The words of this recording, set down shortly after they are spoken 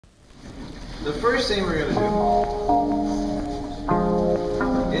The first thing we're going to do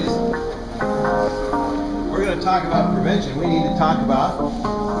is we're going to talk about prevention. We need to talk about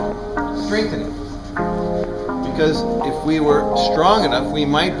strengthening. Because if we were strong enough, we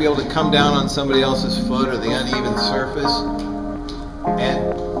might be able to come down on somebody else's foot or the uneven surface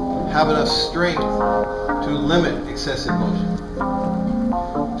and have enough strength to limit excessive motion.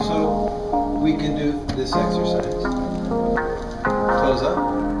 So we can do this exercise. Toes up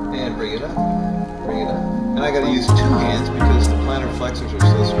and bring it up, bring it up. And I got to use two hands because the plantar flexors are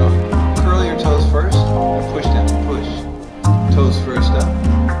so strong. Curl your toes first, push down, push. Toes first up,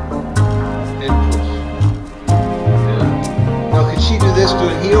 and push. And up. Now could she do this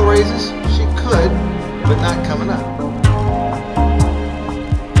doing heel raises? She could, but not coming up.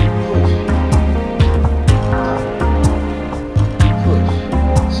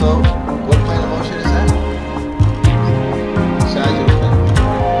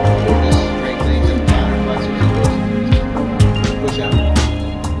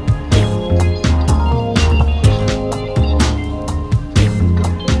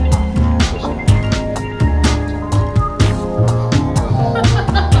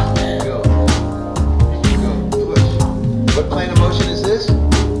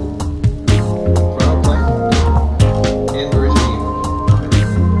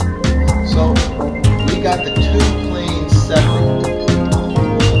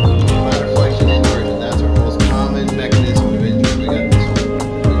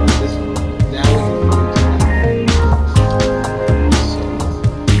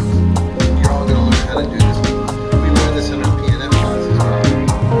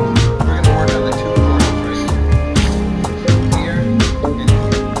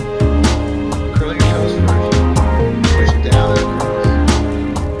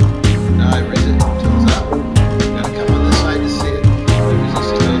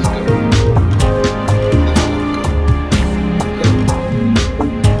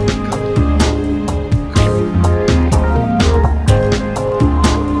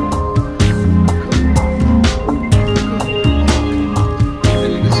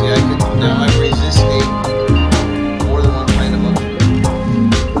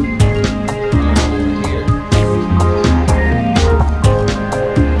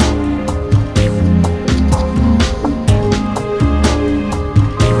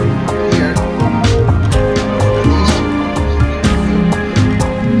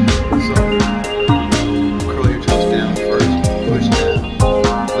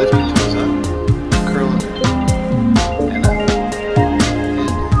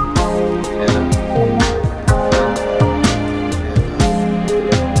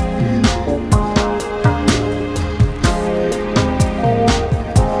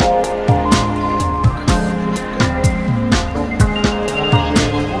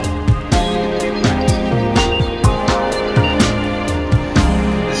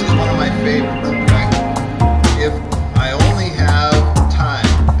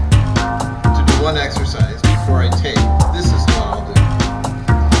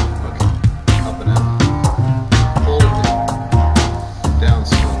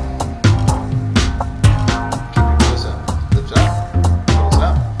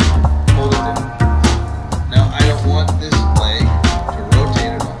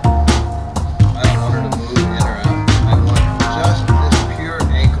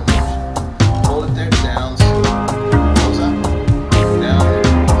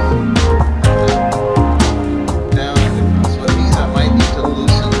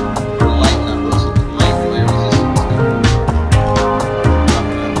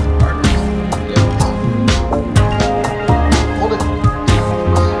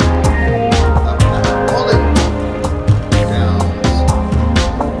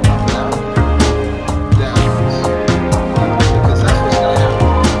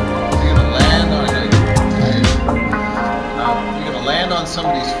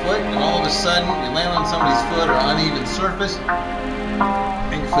 Somebody's foot, and all of a sudden you land on somebody's foot or uneven surface,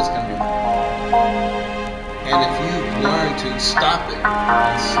 and your foot's going to be there. And if you learn to stop it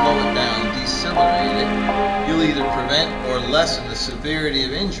and slow it down, decelerate it, you'll either prevent or lessen the severity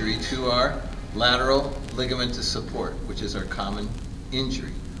of injury to our lateral ligamentous support, which is our common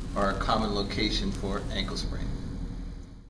injury or our common location for ankle sprain.